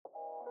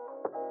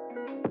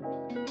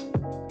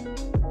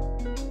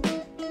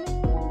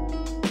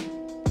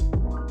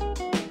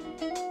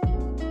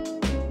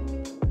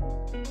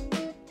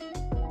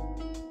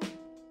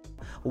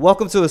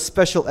Welcome to a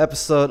special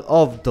episode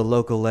of the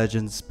Local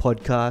Legends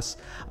podcast.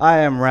 I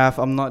am Raf.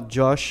 I'm not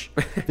Josh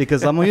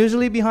because I'm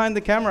usually behind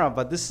the camera,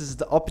 but this is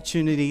the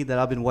opportunity that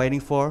I've been waiting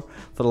for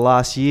the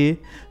last year.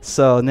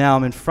 So now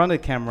I'm in front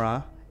of the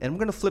camera, and we're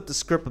going to flip the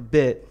script a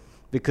bit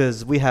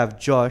because we have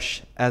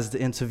Josh as the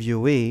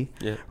interviewee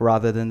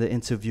rather than the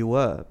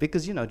interviewer.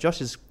 Because, you know,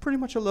 Josh is pretty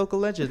much a local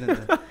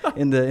legend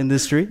in the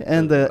industry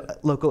and the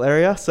local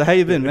area. So how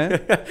you been,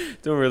 man?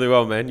 Doing really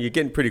well, man. You're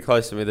getting pretty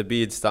close to me. The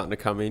beard's starting to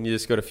come in. You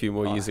just got a few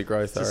more years of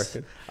growth, I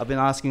reckon. I've been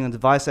asking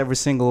advice every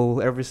single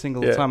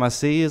time I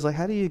see you. It's like,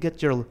 how do you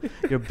get your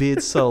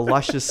beard so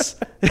luscious?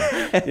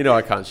 You know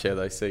I can't share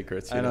those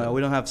secrets. I know.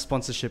 We don't have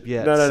sponsorship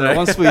yet. No.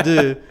 Once we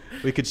do,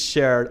 we could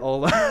share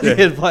all the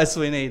advice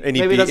we need.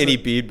 Any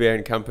beard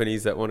bearing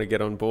companies that want to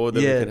get on board?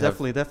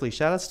 Definitely.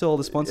 Shout outs to all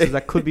the sponsors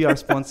that could be our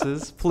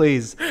sponsors.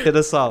 Please hit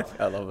us up.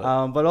 I love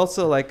it. But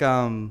also,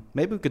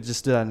 maybe we could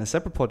just do that in a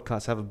separate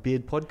podcast. Have a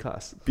beard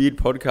podcast. Beard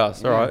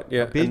podcast. All right.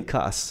 Yeah.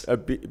 Beardcast. A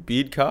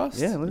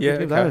beardcast. Yeah. Let's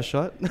give that a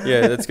shot.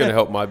 Yeah, that's going to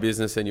help my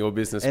business and your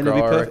business and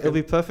grow. It'll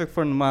be perfect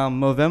for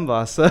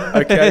Movember. So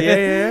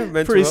okay.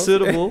 Yeah. Pretty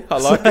suitable. I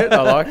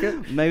like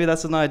it. Maybe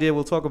that's an idea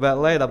we'll talk about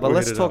later. But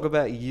let's talk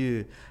about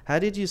you. How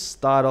did you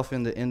start off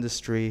in the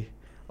industry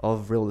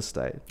of real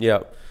estate? Yeah.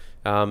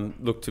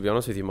 Look, to be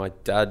honest with you, my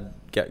dad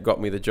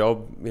got me the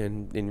job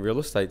in real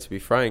estate, to be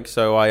frank.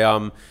 So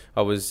I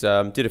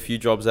did a few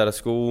jobs out of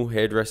school.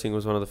 Hairdressing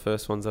was one of the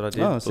first ones that I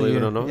did, believe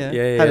it or not.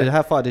 Yeah.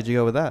 How far did you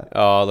go with that?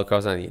 Oh, look, I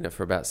was only in it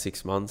for about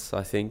 6 months,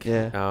 I think.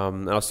 Yeah.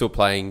 And I was still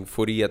playing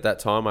footy at that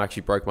time. I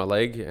actually broke my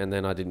leg, and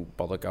then I didn't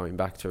bother going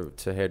back to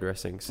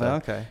hairdressing. So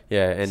okay.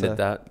 Yeah, ended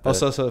that.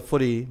 So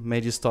footy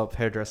made you stop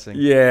hairdressing.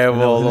 Yeah,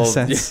 well, in a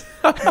sense.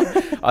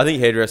 I think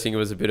hairdressing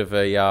was a bit of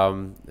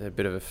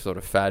a sort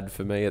of fad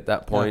for me at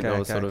that point. I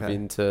was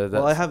into that.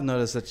 Well, I have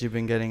noticed that you've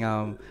been getting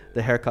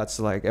the haircuts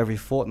like every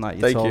fortnight.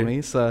 You told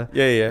me. So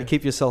yeah. You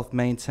keep yourself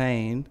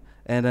maintained,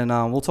 and then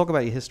we'll talk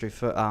about your history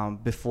for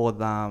before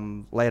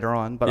later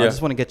on. But I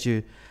just want to get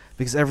you,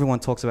 because everyone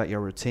talks about your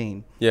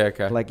routine. Yeah,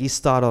 okay. Like you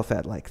start off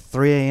at like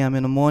 3 a.m.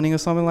 in the morning or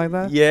something like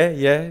that?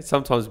 Yeah.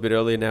 Sometimes a bit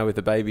earlier now with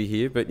the baby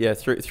here. But yeah,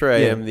 3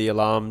 a.m. the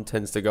alarm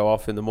tends to go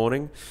off in the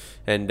morning.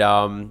 And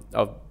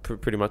I'll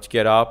pretty much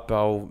get up.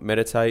 I'll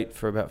meditate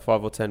for about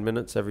 5 or 10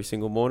 minutes every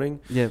single morning.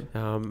 Yeah.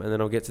 And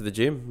then I'll get to the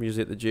gym. I'm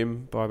usually at the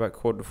gym by about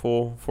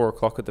 4:45, 4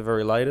 o'clock at the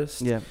very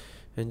latest. Yeah.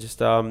 And just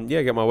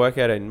get my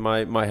workout in.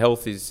 My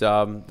health is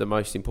the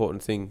most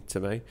important thing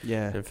to me.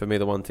 Yeah. And for me,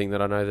 the one thing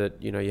that I know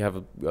that you have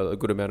a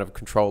good amount of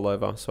control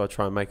over, so I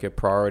try and make it a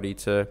priority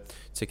to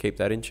keep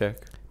that in check.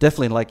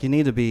 Definitely, like you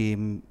need to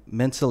be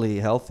mentally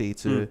healthy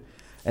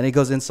and it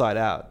goes inside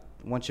out.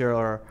 Once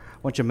you're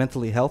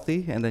mentally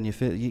healthy, and then you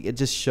feel it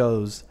just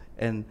shows.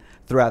 And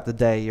throughout the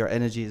day, your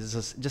energy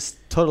is just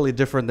totally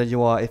different than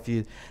you are if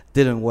you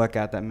didn't work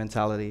out that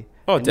mentality.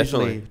 Oh, and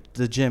definitely.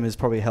 The gym is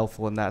probably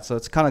helpful in that. So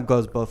it kind of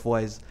goes both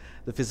ways.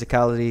 The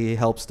physicality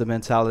helps the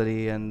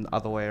mentality and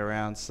other way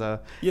around.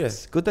 So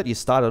it's good that you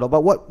started off.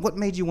 But what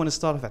made you want to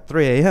start off at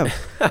 3 a.m.?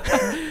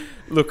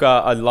 Look,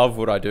 I love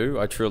what I do.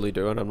 I truly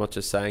do, and I'm not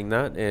just saying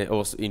that. And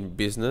also in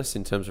business,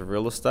 in terms of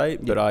real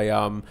estate, but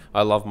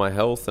I love my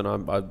health, and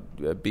I'm a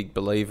big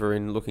believer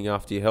in looking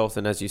after your health.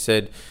 And as you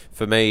said,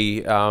 for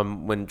me,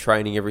 when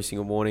training every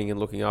single morning and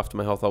looking after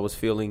my health,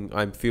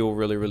 I feel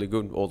really, really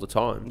good all the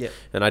time. Yeah.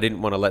 And I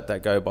didn't want to let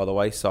that go by the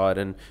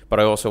wayside. But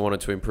I also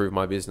wanted to improve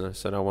my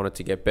business, and I wanted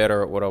to get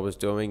better at what I was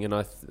doing. And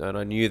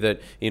I knew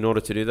that in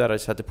order to do that, I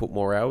just had to put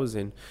more hours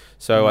in.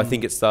 So I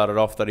think it started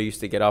off that I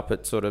used to get up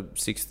at sort of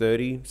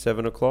 6:30,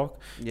 7 o'clock.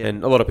 Yeah.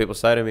 And a lot of people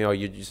say to me, oh,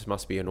 you just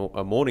must be a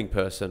morning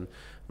person.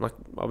 I'm like,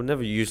 I would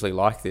never usually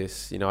like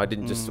this. I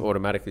didn't just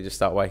automatically just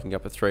start waking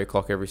up at 3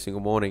 o'clock every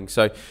single morning.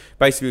 So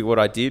basically what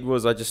I did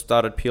was I just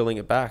started peeling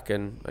it back,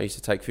 and I used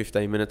to take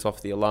 15 minutes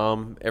off the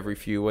alarm every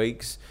few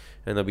weeks.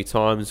 And there'll be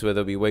times where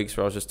there'll be weeks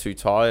where I was just too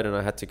tired and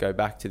I had to go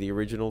back to the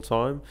original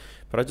time.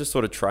 But I just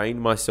sort of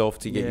trained myself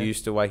to get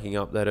used to waking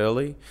up that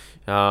early.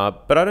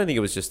 But I don't think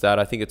it was just that.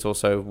 I think it's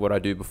also what I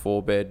do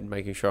before bed,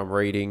 making sure I'm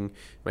reading,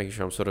 making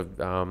sure I'm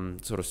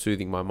sort of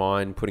soothing my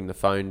mind, putting the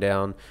phone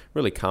down,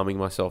 really calming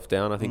myself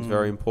down. I think is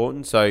very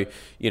important. So,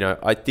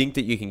 I think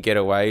that you can get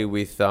away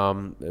with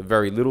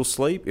very little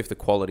sleep if the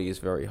quality is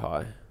very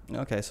high.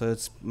 Okay, so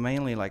it's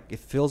mainly like it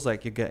feels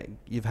like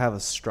you have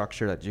a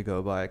structure that you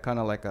go by, kind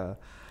of like a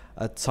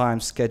time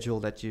schedule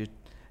that you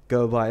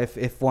go by.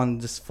 If one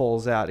just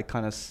falls out, it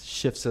kind of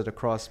shifts it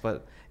across.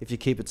 But if you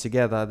keep it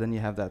together, then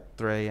you have that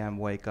 3 a.m.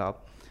 wake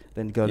up,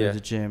 then go to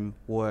the gym,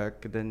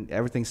 work. Then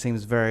everything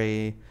seems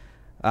very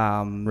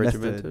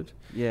regimented.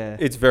 Yeah,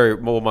 it's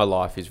my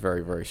life is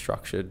very, very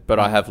structured, but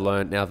I have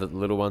learned now that the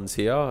little one's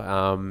here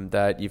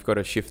that you've got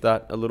to shift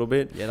that a little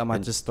bit. I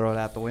might just throw it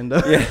out the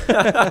window.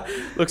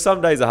 Look,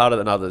 some days are harder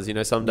than others.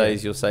 Some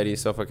days you'll say to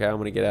yourself, okay, I'm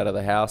going to get out of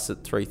the house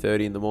at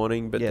 3:30 in the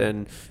morning, but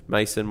then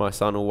Mason, my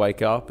son, will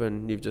wake up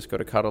and you've just got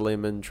to cuddle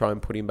him and try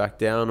and put him back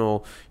down,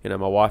 or my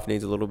wife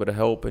needs a little bit of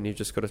help and you've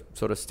just got to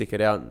sort of stick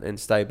it out and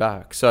stay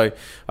back. So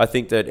I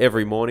think that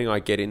every morning I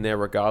get in there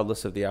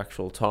regardless of the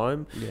actual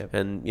time,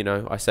 and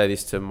I say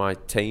this to my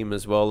team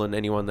as well, and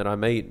anyone that I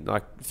meet,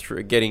 like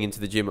getting into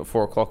the gym at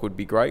 4 o'clock would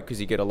be great because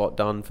you get a lot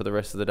done for the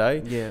rest of the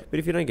day. Yeah. But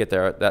if you don't get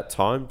there at that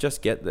time,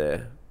 just get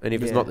there. And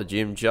if it's not the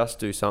gym, just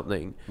do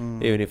something.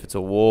 Even if it's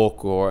a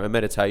walk or a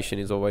meditation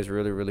is always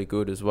really, really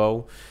good as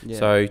well. Yeah.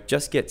 So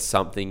just get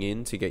something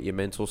in to get your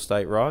mental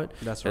state right.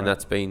 That's right. And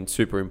that's been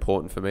super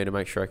important for me to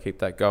make sure I keep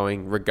that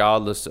going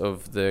regardless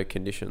of the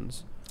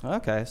conditions.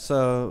 Okay,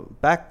 so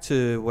back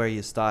to where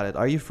you started.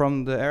 Are you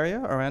from the area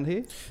around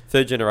here?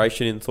 Third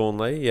generation in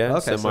Thornley, yeah.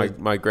 Okay, so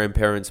my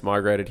grandparents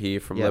migrated here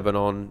from Yep.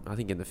 Lebanon, I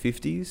think in the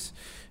 50s.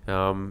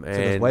 So that's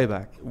And way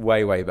back.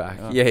 way back.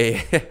 Oh.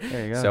 Yeah.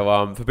 There you go.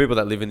 So for people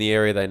that live in the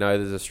area, they know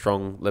there's a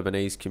strong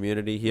Lebanese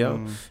community here.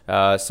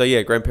 So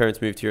yeah,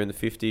 grandparents moved here in the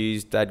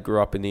 50s. Dad grew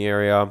up in the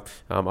area.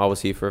 I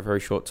was here for a very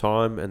short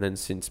time and then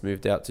since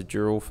moved out to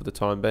Dural for the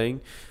time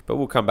being. But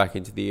we'll come back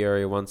into the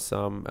area once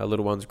our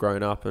little one's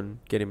grown up and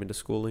get him into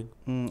schooling.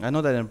 I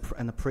know that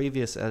in the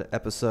previous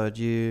episode,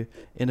 you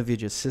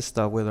interviewed your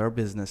sister with her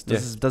business.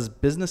 Does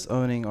business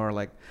owning or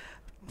like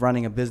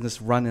running a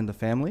business run in the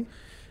family?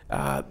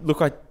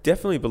 Look, I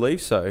definitely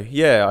believe so.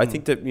 Yeah, I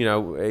think that,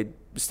 it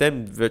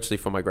stemmed virtually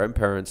from my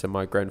grandparents and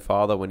my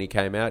grandfather when he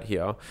came out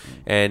here.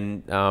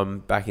 And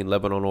back in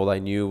Lebanon, all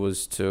they knew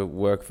was to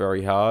work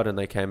very hard. And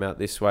they came out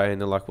this way and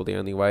they're like, well, the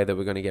only way that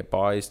we're going to get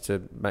by is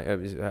to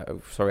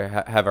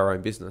have our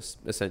own business,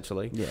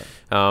 essentially.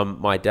 Yeah.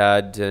 My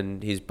dad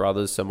and his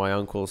brothers, so my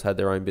uncles, had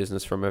their own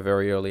business from a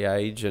very early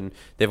age. And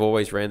they've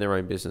always ran their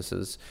own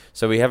businesses.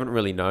 So we haven't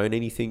really known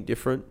anything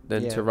different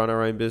than to run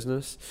our own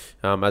business.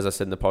 As I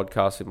said in the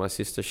podcast with my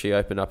sister, she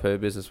opened up her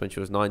business when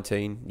she was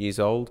 19 years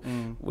old.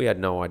 We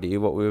had no idea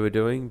what we were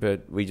doing,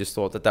 but we just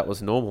thought that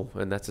was normal,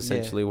 and that's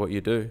essentially what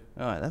you do.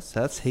 Oh,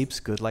 that's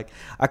heaps good. Like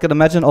I could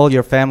imagine all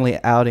your family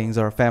outings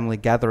or family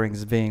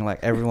gatherings being like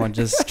everyone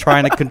just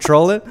trying to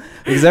control it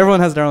because everyone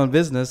has their own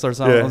business or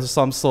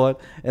some sort,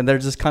 and they're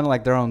just kind of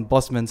like their own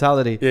boss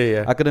mentality.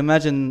 Yeah. I could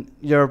imagine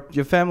your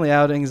family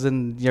outings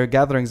and your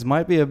gatherings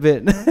might be a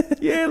bit.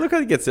 Yeah, look, I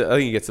think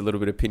it gets a little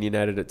bit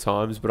opinionated at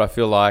times, but I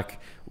feel like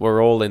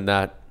we're all in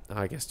that,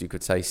 I guess you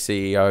could say,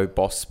 CEO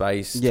boss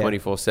space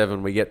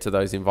 24/7. We get to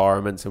those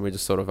environments and we're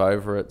just sort of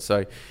over it.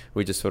 So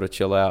we just sort of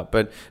chill out.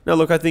 But no,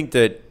 look, I think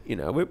that,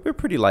 we're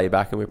pretty laid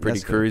back and we're pretty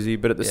cruisy,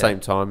 but at the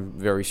same time,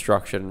 very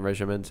structured and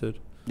regimented.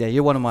 Yeah,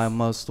 you're one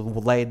of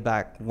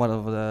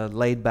the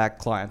laid back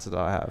clients that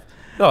I have.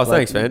 Oh,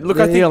 thanks, man. Look,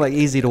 I I think you're like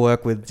easy to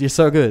work with. You're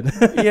so good.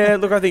 Yeah,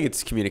 look, I think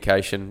it's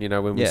communication.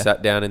 When we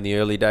sat down in the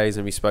early days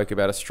and we spoke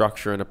about a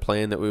structure and a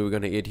plan that we were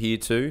going to adhere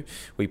to,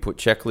 we put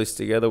checklists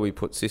together, we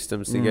put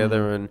systems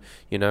together, and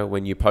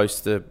when you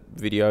post the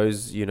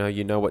videos,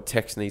 you know what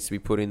text needs to be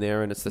put in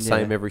there, and it's the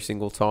same every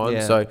single time.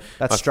 Yeah. So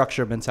that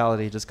structure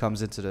mentality just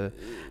comes into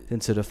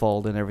the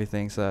fold and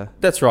everything. So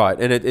that's right,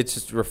 and it's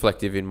just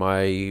reflective in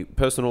my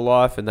personal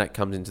life, and that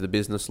comes into the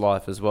business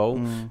life as well.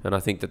 And I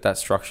think that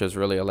structure has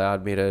really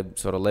allowed me to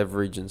sort of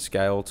leverage and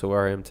scale to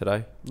where I am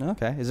today.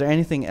 Okay. Is there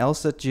anything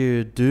else that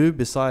you do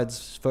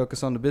besides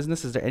focus on the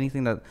business? Is there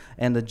anything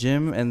and the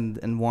gym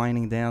and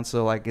winding down?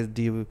 So like,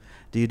 do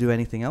you do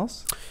anything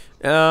else?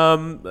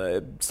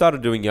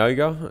 Started doing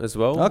yoga as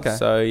well. Okay.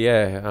 So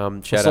yeah,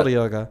 What sort of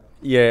yoga?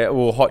 Yeah,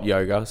 well, hot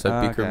yoga, so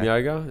Bikram okay.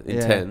 yoga,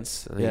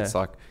 intense. I think Yeah. it's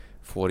like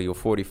 40 or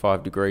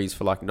 45 degrees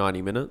for like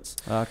 90 minutes.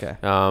 Okay.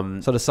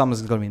 So the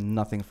summer's going to be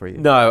nothing for you.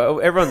 No,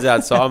 everyone's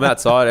outside. I'm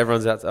outside.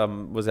 Everyone's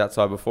was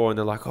outside before, and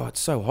they're like, "Oh, it's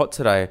so hot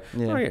today."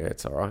 Yeah. Oh, yeah,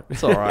 it's all right.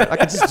 It's all right. I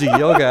could just do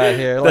yoga out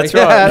here. That's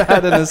like, right.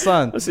 out in the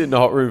sun. I sit in the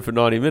hot room for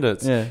 90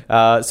 minutes.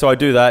 Yeah. So I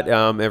do that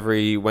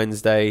every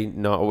Wednesday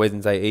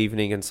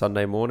evening and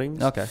Sunday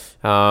mornings. Okay.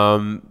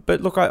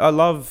 But look, I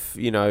love,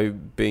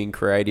 being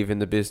creative in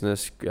the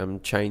business,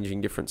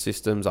 changing different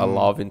systems. I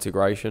love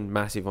integration,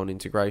 massive on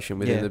integration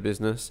within the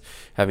business,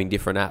 having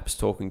different apps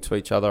talking to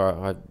each other.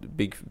 I'm a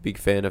big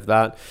fan of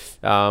that.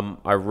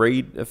 I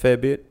read a fair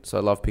bit, so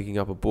I love picking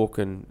up a book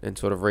and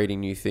sort of reading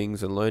new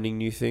things and learning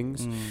new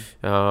things.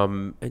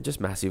 And just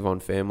massive on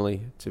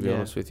family, to be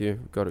honest with you.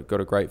 Got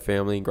a great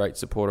family and great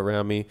support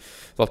around me.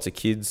 Lots of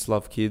kids,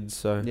 love kids.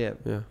 So Yeah.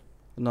 yeah.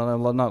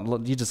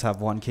 No, you just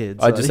have one kid.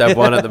 I just have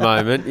one at the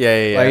moment.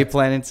 Yeah. Are you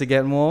planning to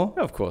get more?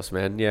 Of course,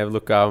 man. Yeah,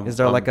 look. Is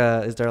there like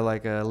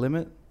a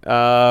limit?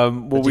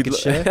 Well, you could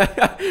share?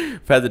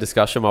 we've had the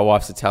discussion. My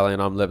wife's Italian,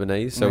 I'm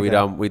Lebanese, so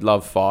we'd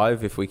love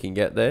 5 if we can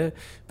get there,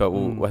 but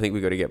I think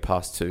we've got to get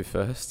past 2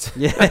 first.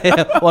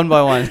 Yeah, one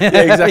by one.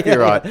 Yeah, exactly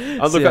right.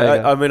 Look,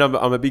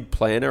 I'm a big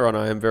planner and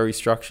I am very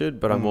structured,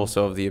 but I'm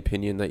also of the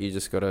opinion that you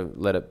just got to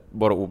let it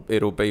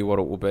it'll be what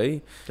it will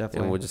be. Definitely.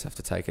 And we'll just have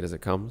to take it as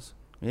it comes.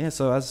 Yeah.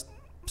 So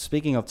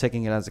speaking of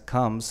taking it as it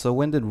comes, so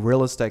when did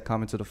real estate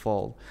come into the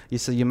fold?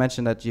 You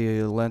mentioned that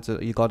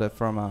you got it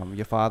from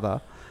your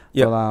father.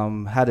 Yep.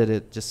 Well, how did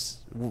it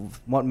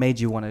what made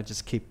you want to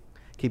just keep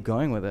keep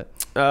going with it?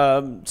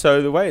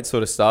 So the way it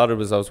sort of started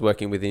was I was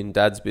working within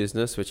Dad's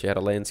business, which he had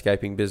a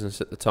landscaping business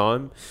at the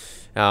time.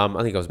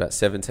 I think I was about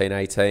 17,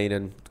 18,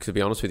 and to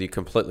be honest with you,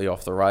 completely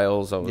off the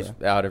rails. I was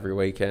out every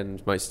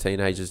weekend, most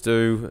teenagers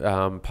do,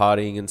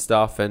 partying and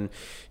stuff, and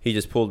he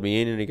just pulled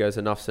me in and he goes,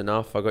 enough's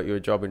enough, I got you a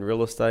job in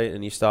real estate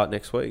and you start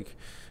next week.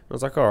 I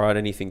was like, all right,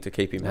 anything to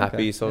keep him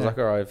happy. So I was like,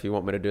 all right, if you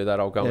want me to do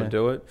that, I'll go and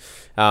do it.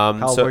 How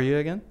old were you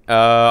again?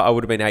 I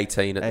would have been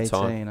 18 at the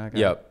time. Okay.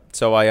 Yep.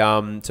 So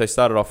I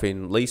started off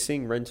in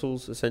leasing,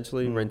 rentals,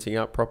 essentially, renting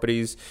out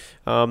properties.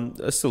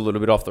 Still a little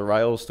bit off the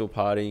rails, still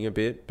partying a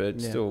bit,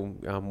 but still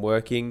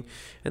working.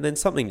 And then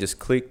something just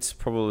clicked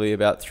probably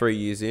about 3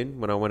 years in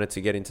when I wanted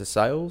to get into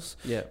sales.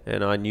 Yeah.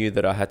 And I knew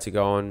that I had to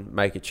go and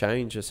make a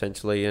change,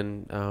 essentially,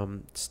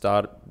 and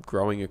start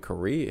growing a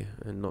career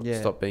and not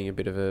stop being a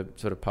bit of a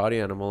sort of party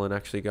animal and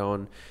actually go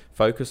and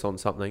focus on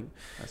something.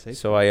 I see.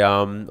 So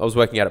I was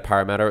working out at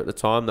Parramatta at the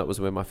time. That was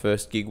where my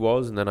first gig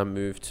was, and then I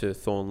moved to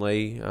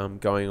Thornley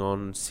going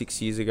on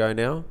 6 years ago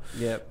now.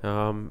 Yep.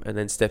 And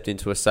then stepped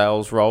into a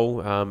sales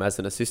role as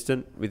an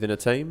assistant within a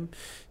team.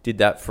 Did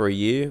that for a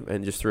year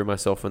and just threw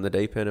myself in the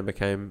deep end and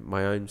became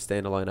my own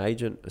standalone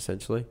agent,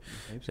 essentially.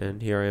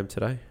 And here I am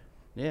today.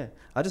 Yeah.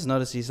 I just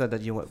noticed you said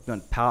that you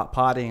went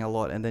partying a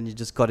lot and then you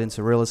just got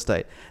into real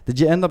estate. Did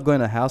you end up going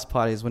to house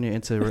parties when you're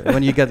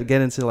when you get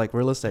into like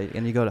real estate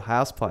and you go to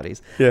house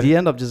parties? Yeah. Do you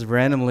end up just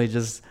randomly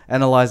just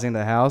analyzing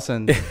the house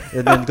and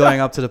then going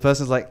up to the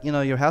person's like,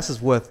 your house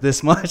is worth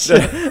this much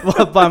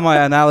by my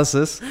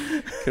analysis?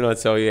 Can I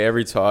tell you,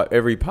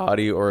 every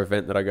party or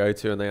event that I go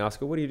to and they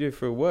ask, what do you do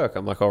for work?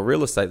 I'm like,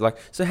 real estate. Like,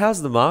 so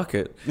how's the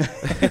market?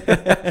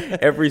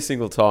 Every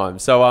single time.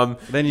 So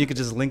then you could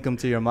just link them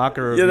to your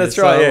market review. Yeah, that's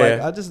right.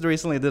 Like, I just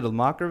recently did a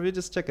market review.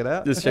 Just check it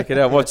out. Just check it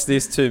out. Watch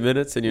this 2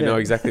 minutes and you know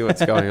exactly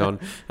what's going on.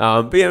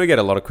 But yeah, we get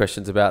a lot of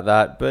questions about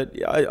that. But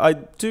I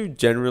do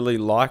generally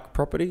like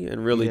property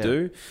and really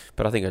do.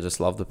 But I think I just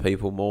love the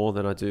people more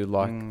than I do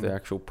like the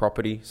actual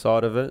property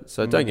side of it.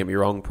 So don't get me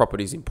wrong,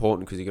 property is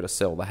important because you got to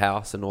sell the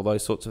house and all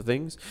those sorts of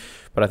things.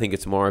 But I think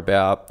it's more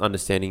about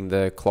understanding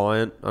the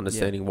client,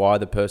 understanding why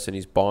the person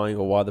is buying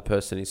or why the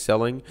person is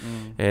selling,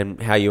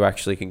 and how you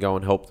actually can go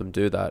and help them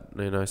do that.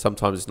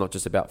 Sometimes it's not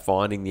just about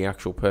finding the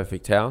actual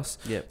perfect house.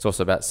 It's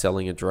also about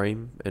selling a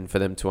dream and for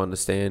them to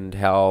understand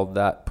how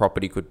that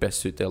property could best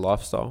suit their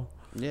lifestyle.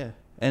 Yeah.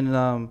 And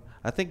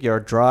I think your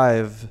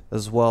drive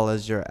as well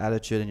as your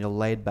attitude and your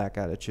laid back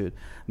attitude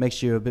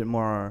makes you a bit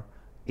more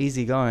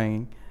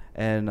easygoing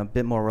and a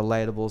bit more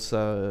relatable,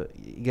 so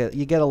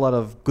you get a lot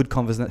of good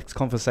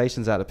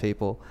conversations out of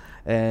people.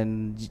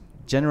 And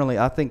generally,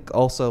 I think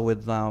also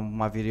with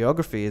my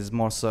videography is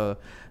more so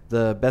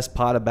the best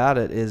part about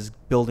it is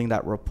building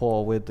that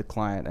rapport with the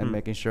client and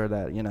making sure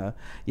that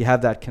you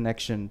have that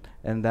connection,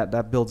 and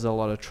that builds a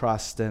lot of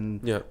trust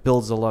and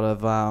builds a lot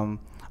of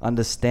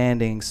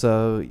understanding.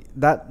 So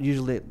that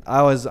usually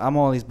I'm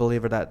always a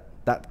believer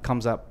that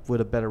comes up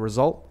with a better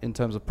result in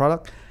terms of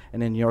product,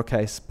 and in your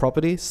case,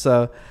 property.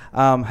 So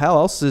how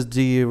else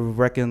do you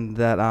reckon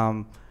that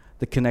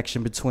the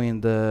connection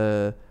between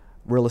the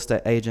real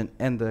estate agent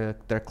and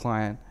their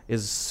client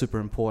is super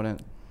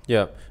important?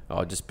 Yeah,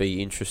 I'll just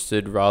be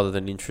interested rather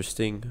than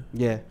interesting.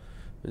 Yeah.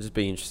 Just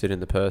be interested in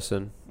the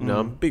person.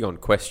 I'm big on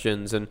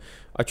questions, and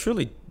I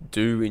truly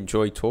do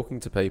enjoy talking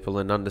to people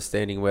and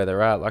understanding where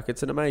they're at. Like,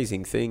 it's an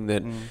amazing thing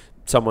that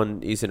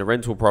someone is in a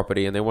rental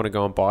property and they want to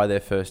go and buy their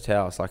first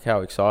house. Like,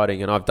 how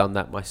exciting. And I've done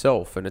that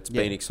myself, and it's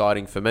been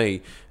exciting for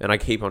me, and I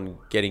keep on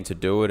getting to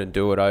do it and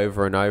do it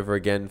over and over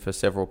again for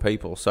several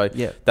people. So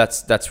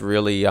that's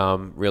really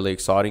really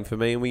exciting for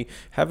me. And we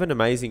have an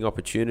amazing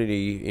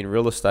opportunity in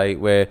real estate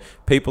where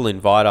people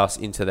invite us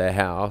into their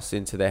house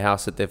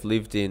that they've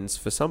lived in.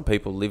 For some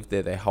people, lived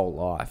there their whole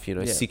life,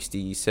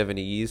 60,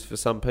 70 years for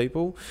some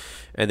people,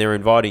 and they're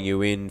inviting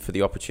you in for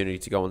the opportunity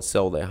to go and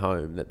sell their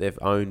home that they've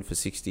owned for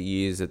 60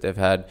 years, that they've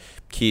had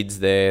kids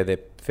there, their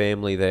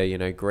family there,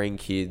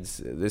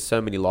 grandkids. There's so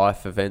many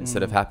life events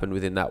that have happened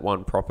within that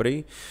one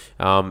property.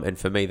 And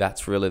for me,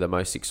 that's really the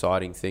most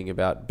exciting thing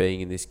about being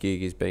in this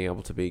gig, is being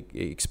able to be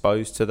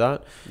exposed to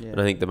that. Yeah.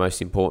 And I think the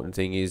most important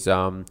thing is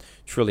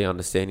truly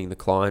understanding the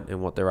client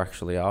and what they're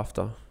actually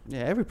after. Yeah,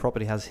 every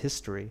property has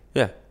history.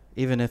 Yeah.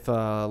 Even if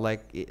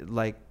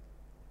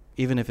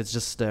even if it's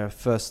just their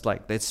first,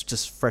 it's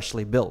just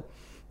freshly built.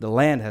 The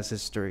land has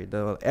history.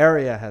 The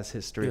area has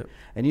history.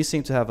 And you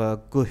seem to have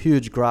a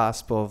huge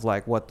grasp of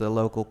what the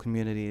local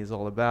community is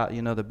all about.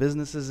 The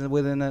businesses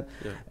within it.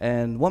 Yeah.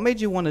 And what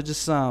made you want to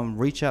just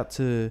reach out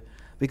to,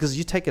 because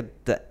you take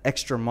the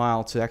extra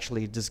mile to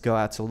actually just go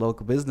out to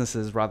local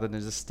businesses rather than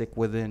just stick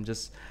within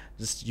just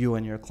you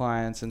and your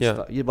clients and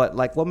stuff.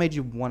 But what made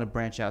you want to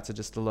branch out to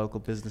just the local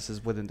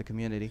businesses within the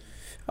community?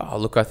 Oh,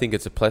 look, I think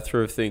it's a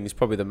plethora of things.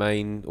 Probably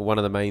one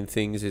of the main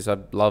things is I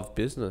love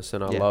business,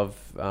 and I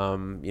love,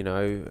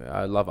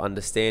 I love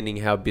understanding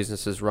how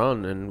businesses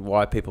run and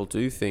why people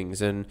do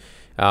things. And,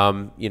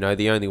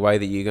 the only way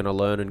that you're going to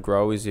learn and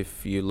grow is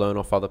if you learn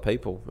off other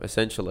people,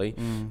 essentially.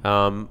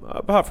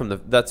 Apart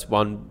from that's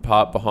one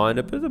part behind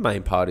it, but the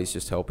main part is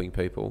just helping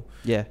people.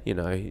 Yeah.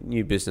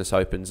 New business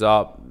opens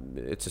up.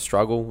 it's a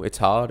struggle. It's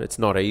hard. It's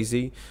not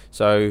easy.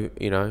 So,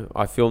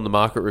 I film the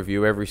market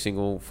review every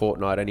single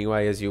fortnight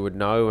anyway, as you would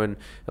know. And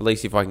at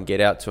least if I can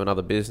get out to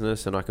another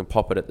business and I can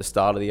pop it at the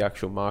start of the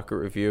actual market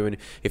review, and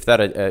if that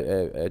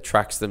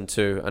attracts them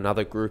to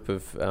another group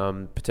of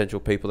potential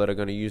people that are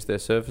going to use their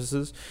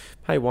services,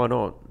 hey, why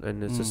not?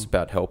 And it's just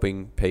about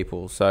helping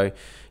people. So,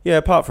 yeah,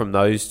 apart from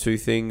those two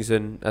things,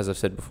 and as I've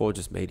said before,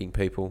 just meeting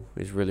people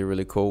is really,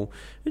 really cool.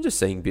 And just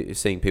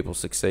seeing people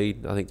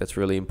succeed, I think that's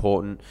really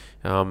important.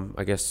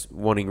 I guess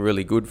wanting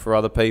really good for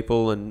other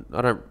people, and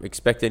I don't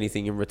expect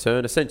anything in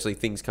return. Essentially,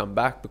 things come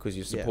back because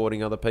you're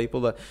supporting other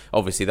people. That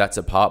obviously that's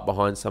a part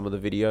behind some of the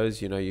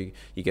videos.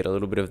 You get a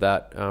little bit of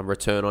that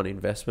return on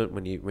investment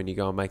when you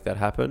go and make that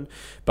happen.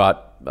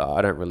 But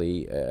I don't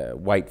really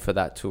wait for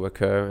that to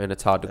occur, and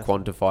it's hard to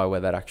quantify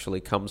where that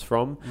actually comes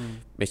from.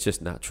 It's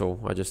just natural.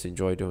 I just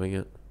enjoy doing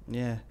it.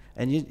 Yeah.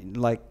 And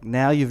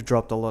now you've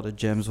dropped a lot of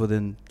gems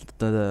within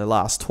the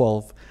last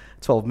 12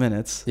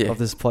 minutes of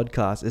this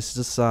podcast. It's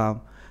just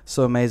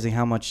so amazing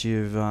how much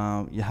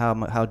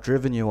how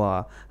driven you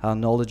are, how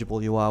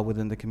knowledgeable you are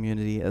within the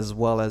community, as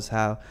well as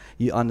how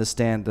you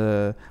understand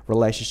the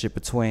relationship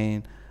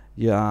between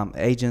your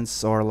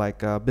agents or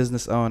like a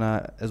business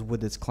owner as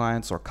with its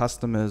clients or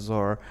customers,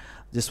 or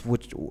just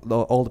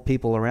all the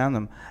people around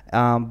them.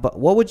 But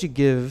what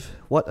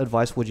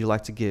advice would you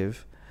like to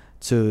give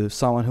to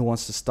someone who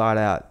wants to start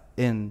out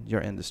in your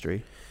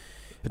industry,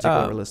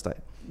 particularly real estate?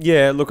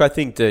 Yeah, look, I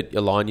think that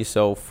align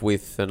yourself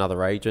with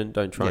another agent.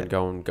 Don't try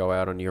and go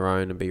out on your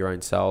own and be your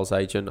own sales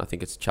agent. I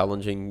think it's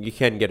challenging. You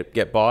can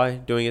get by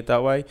doing it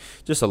that way.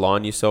 Just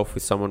align yourself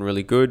with someone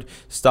really good.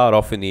 Start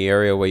off in the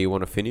area where you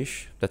want to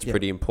finish. That's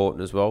pretty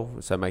important as well.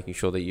 So making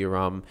sure that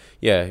you're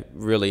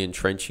really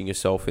entrenching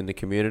yourself in the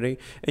community,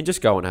 and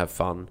just go and have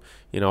fun.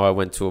 I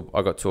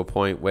got to a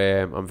point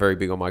where I'm very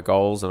big on my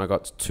goals, and I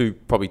got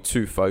probably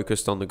too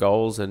focused on the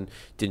goals and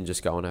didn't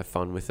just go and have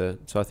fun with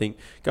it. So I think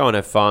go and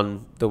have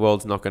fun. The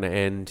world's not going to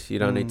end. You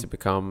don't need to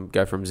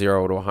go from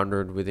 0 to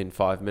 100 within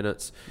 5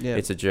 minutes. Yeah.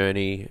 It's a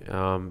journey.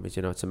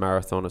 It's a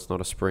marathon. It's not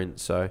a sprint.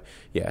 So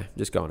yeah,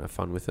 just go and have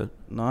fun with it.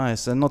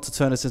 Nice. And not to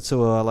turn this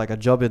into a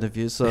job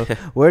interview. So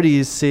where do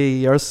you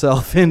see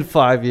yourself in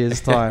 5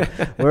 years' time?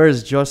 Where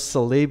is Josh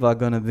Saliba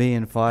going to be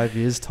in 5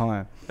 years'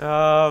 time?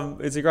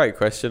 It's a great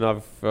question.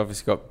 I've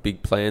obviously got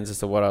big plans as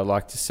to what I'd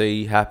like to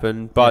see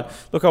happen. But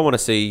look, I want to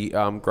see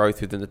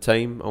growth within the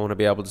team. I want to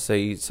be able to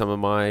see some of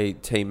my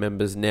team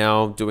members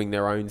now doing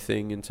their own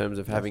thing in terms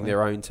of having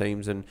their own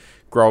teams and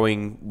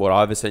growing what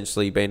I've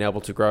essentially been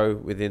able to grow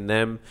within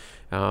them.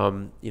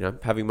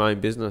 Having my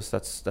own business,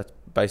 that's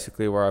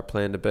basically where I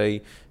plan to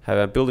be.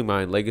 Building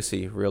my own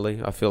legacy,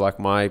 really. I feel like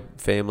my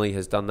family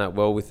has done that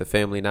well with the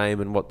family name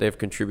and what they've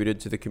contributed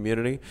to the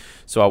community.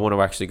 So I want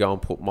to actually go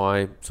and put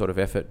my sort of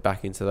effort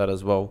back into that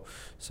as well.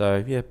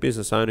 So yeah,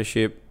 business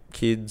ownership,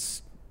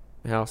 kids,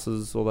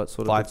 houses, all that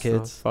sort of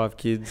good stuff. 5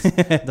 kids.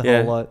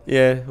 Whole lot.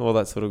 Yeah, all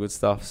that sort of good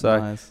stuff. So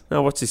nice.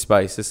 Now watch this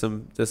space. There's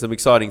some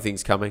exciting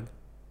things coming.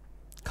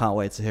 Can't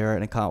wait to hear it,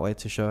 and can't wait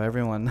to show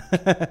everyone.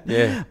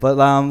 Yeah. But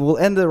we'll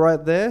end it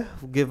right there.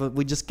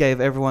 We just gave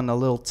everyone a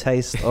little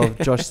taste of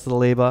Josh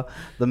Saliba,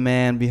 the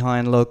man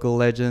behind Local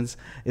Legends.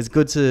 It's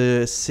good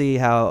to see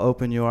how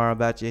open you are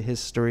about your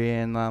history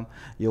and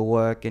your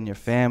work and your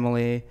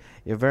family.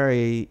 You're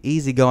very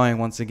easygoing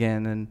once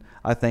again, and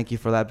I thank you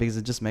for that, because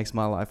it just makes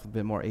my life a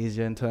bit more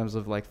easier in terms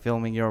of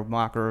filming your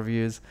market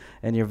reviews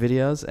and your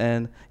videos.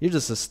 And you're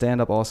just a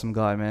stand-up awesome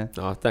guy, man.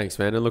 Oh, thanks,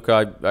 man. And look,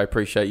 I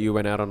appreciate you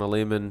went out on a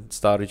limb and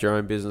started your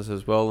own business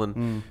as well.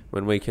 And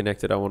when we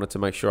connected, I wanted to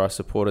make sure I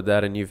supported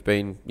that. And you've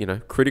been,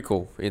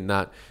 critical in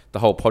that. The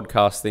whole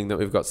podcast thing that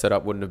we've got set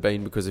up wouldn't have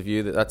been because of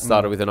you. That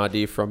started with an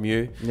idea from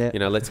you. Yeah.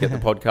 Let's get the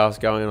podcast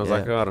going. And I was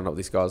like, I don't know what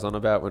this guy's on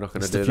about. We're not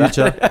going to do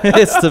that.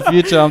 It's the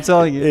future, I'm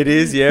telling you. It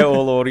is, yeah,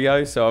 all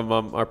audio. So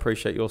I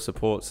appreciate your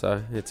support.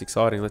 So it's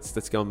exciting.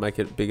 Let's go and make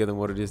it bigger than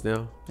what it is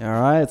now.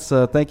 All right.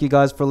 So thank you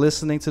guys for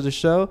listening to the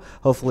show.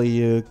 Hopefully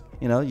you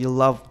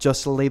love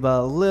Josh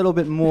Saliba a little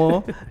bit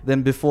more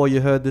than before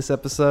you heard this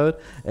episode.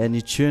 And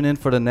you tune in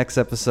for the next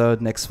episode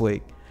next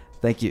week.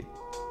 Thank you.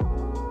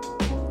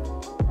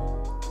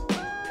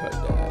 Cut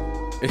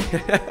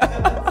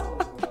that.